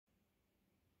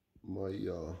My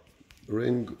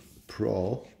Ring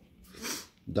Pro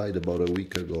died about a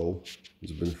week ago.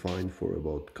 It's been fine for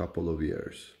about a couple of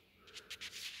years.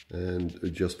 And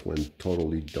it just went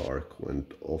totally dark, went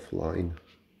offline.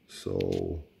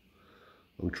 So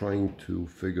I'm trying to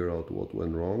figure out what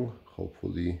went wrong.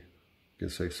 Hopefully I can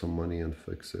save some money and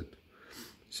fix it.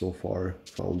 So far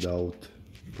found out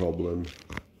problem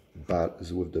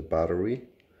is with the battery.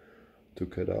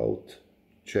 Took it out,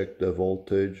 checked the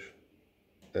voltage,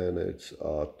 and it's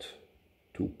at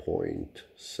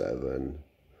 2.7.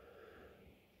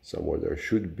 Somewhere there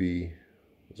should be,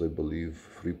 as I believe,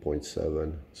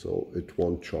 3.7, so it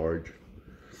won't charge.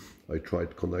 I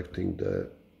tried connecting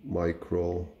the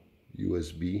micro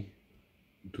USB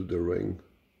to the Ring,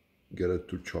 get it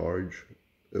to charge.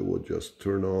 It would just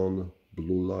turn on,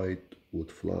 blue light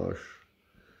would flash,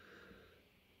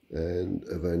 and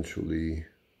eventually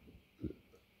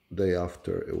day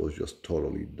after it was just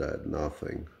totally dead.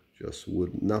 Nothing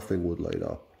would light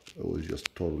up. It was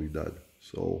just totally dead.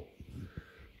 So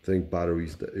I think battery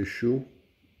is the issue.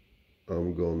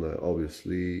 I'm gonna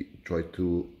obviously try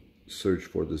to search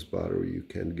for this battery. You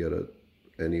can't get it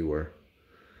anywhere.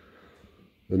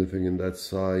 Anything in that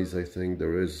size, I think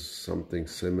there is something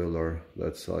similar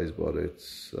that size, but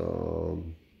it's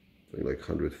I think like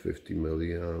 150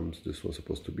 milliamps. This one's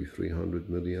supposed to be 300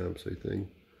 milliamps, I think.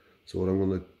 So what I'm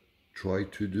gonna try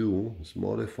to do is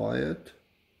modify it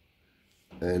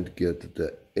and get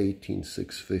the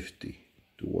 18650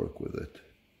 to work with it.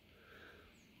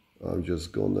 I'm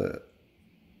just gonna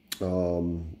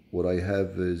what I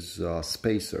have is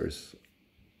spacers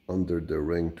under the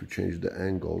Ring to change the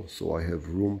angle, so I have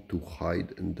room to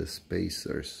hide in the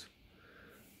spacers.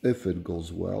 If it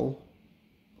goes well,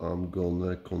 I'm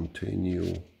gonna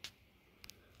continue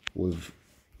with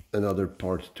another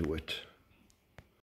part to it.